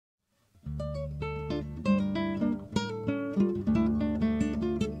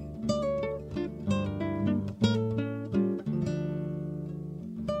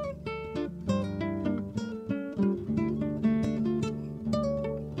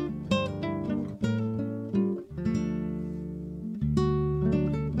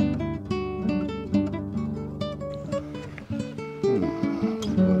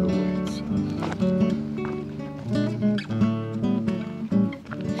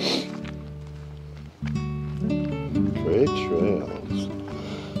great trails.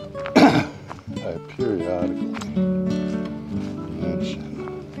 I periodically mention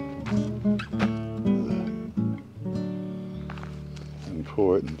the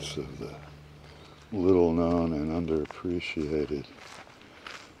importance of the little known and underappreciated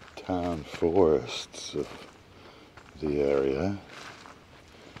town forests of the area.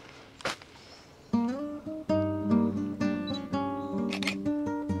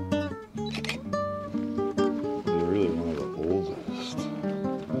 They're really one of the oldest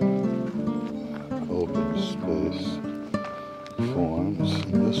open space forms,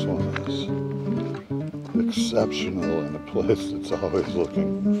 and this one is exceptional in a place that's always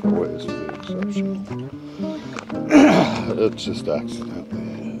looking for ways to be exceptional. It just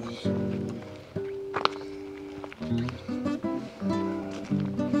accidentally is.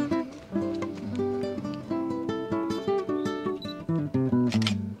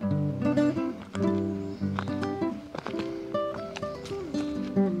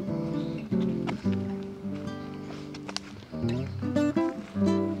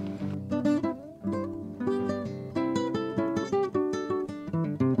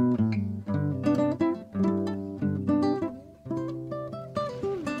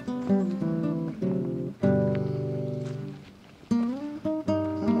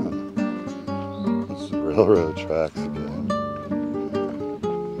 Railroad tracks again.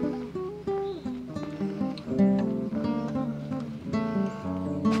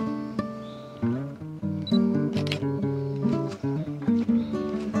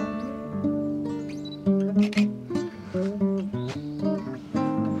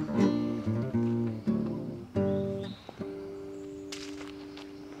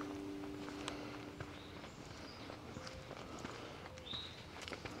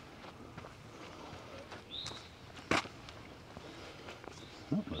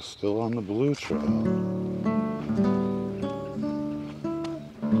 Oh, we're still on the blue trail.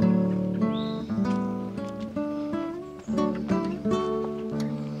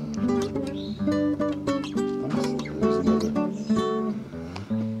 There's another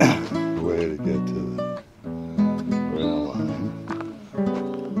way to get to the rail line.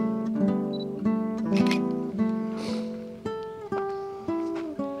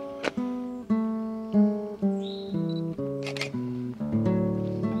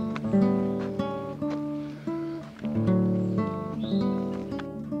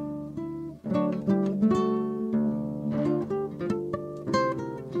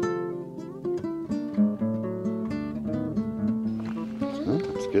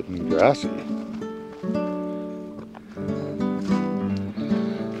 It's getting grassy.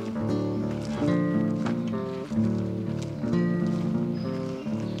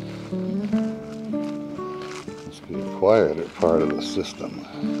 Must be a quieter part of the system.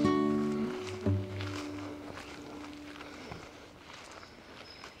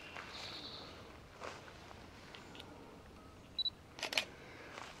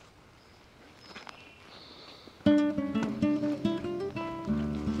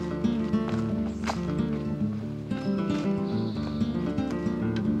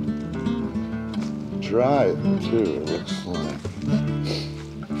 Dry too, it looks like,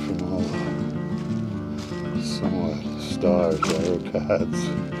 from all the somewhat starved aeropads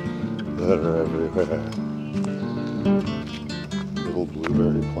that are everywhere. Little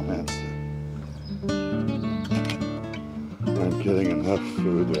blueberry plants that aren't getting enough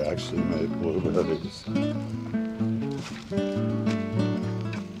food to actually make blueberries.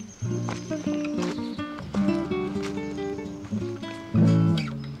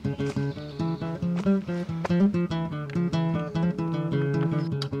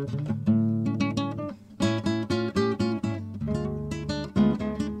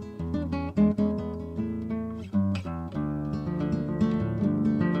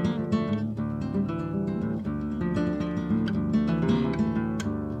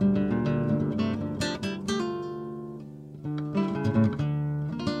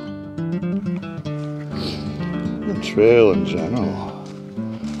 The trail in general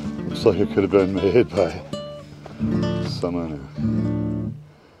looks like it could have been made by someone who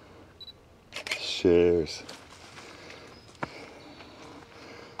shares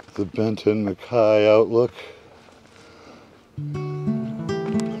the Benton Mackay outlook,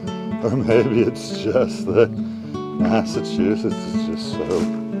 or maybe it's just that Massachusetts is just so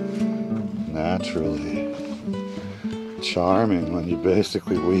naturally charming when you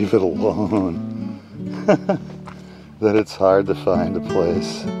basically leave it alone. That it's hard to find a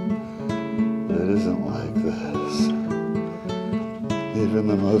place that isn't like this. Even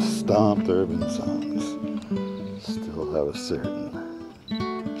the most stomped urban zones still have a certain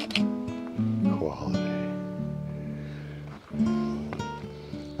quality.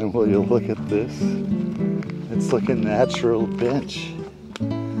 And will you look at this? It's like a natural bench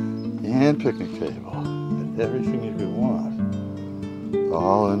and picnic table. Everything you could want,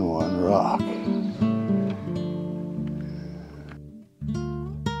 all in one rock.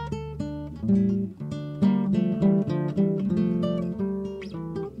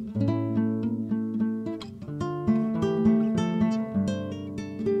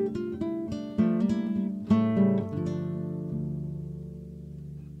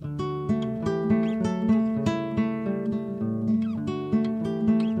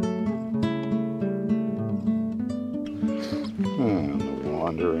 And the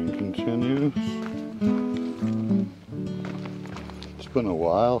wandering continues. It's been a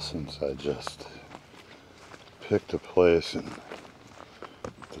while since I just picked a place and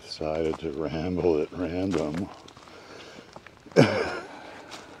decided to ramble at random.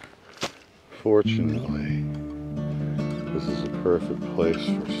 Fortunately, this is a perfect place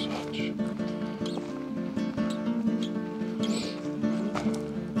for such.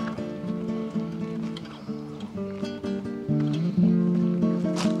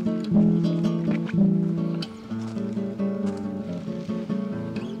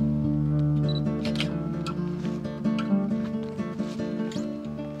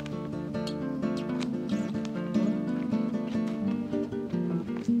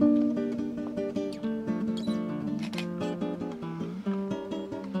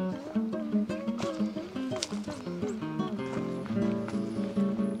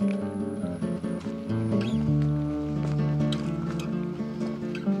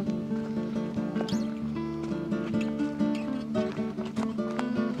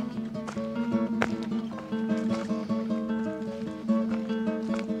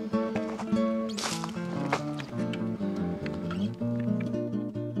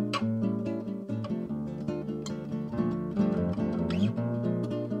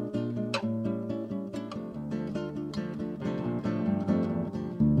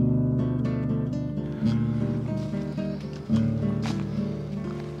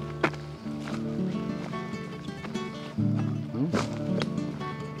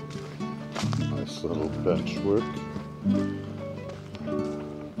 Nice little bench work.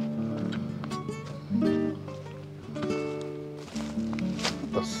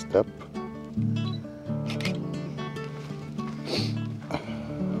 A step.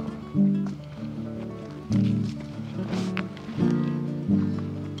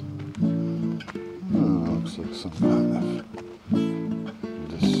 Looks like some kind of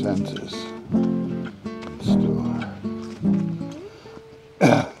descent is in store.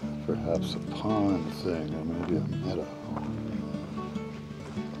 Perhaps a pond thing, or maybe a meadow.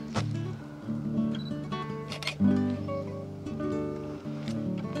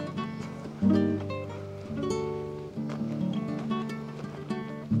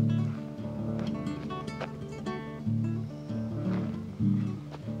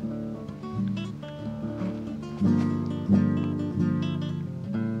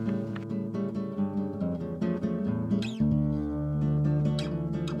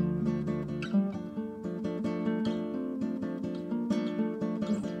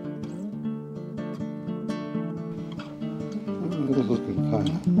 It's looking kind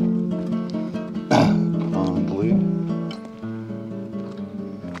of pondly.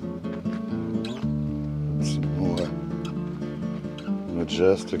 Some more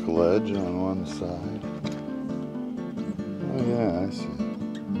majestic ledge on one side. Oh yeah, I see.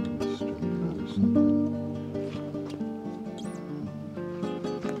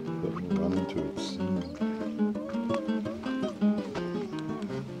 Let me run into it soon.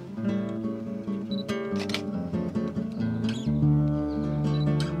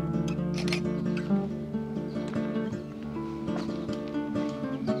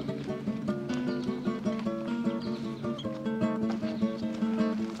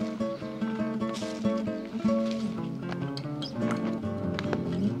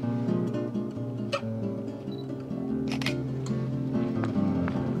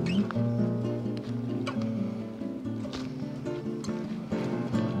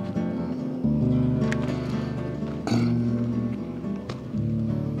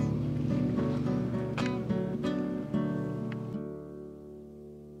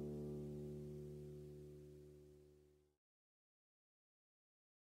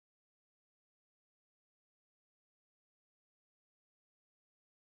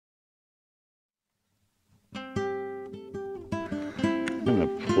 And a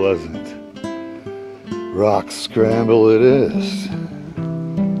pleasant rock scramble it is.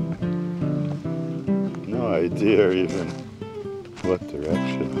 No idea even what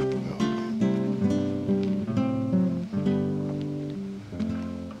direction I'm going.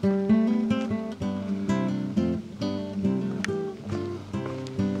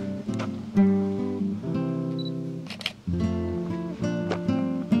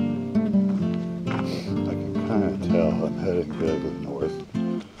 can't tell. I'm heading vaguely north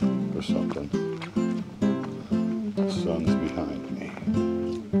or something. The sun's behind me.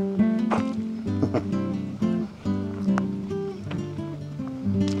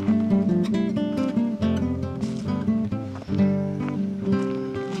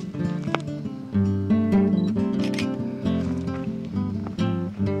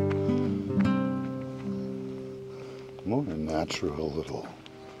 More natural little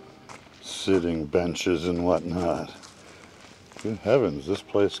sitting benches and whatnot. Good heavens, this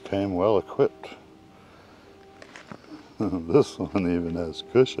place came well equipped. This one even has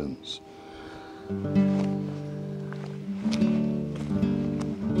cushions.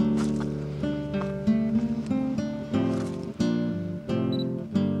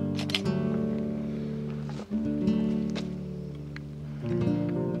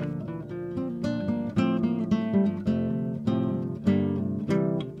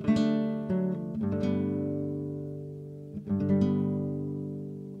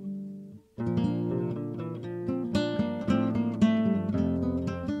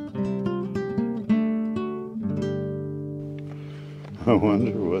 I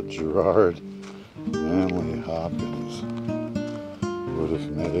wonder what Gerard Manley Hopkins would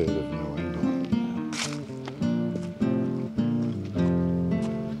have made of New England.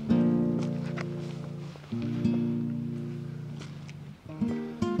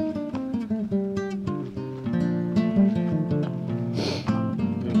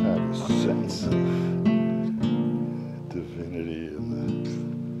 You have a sense of divinity in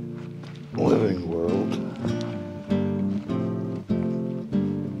the living world.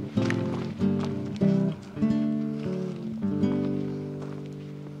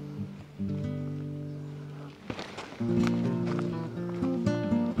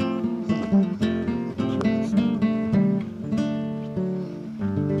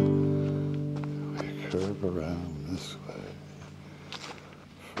 We curve around this way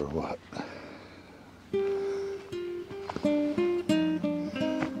for what?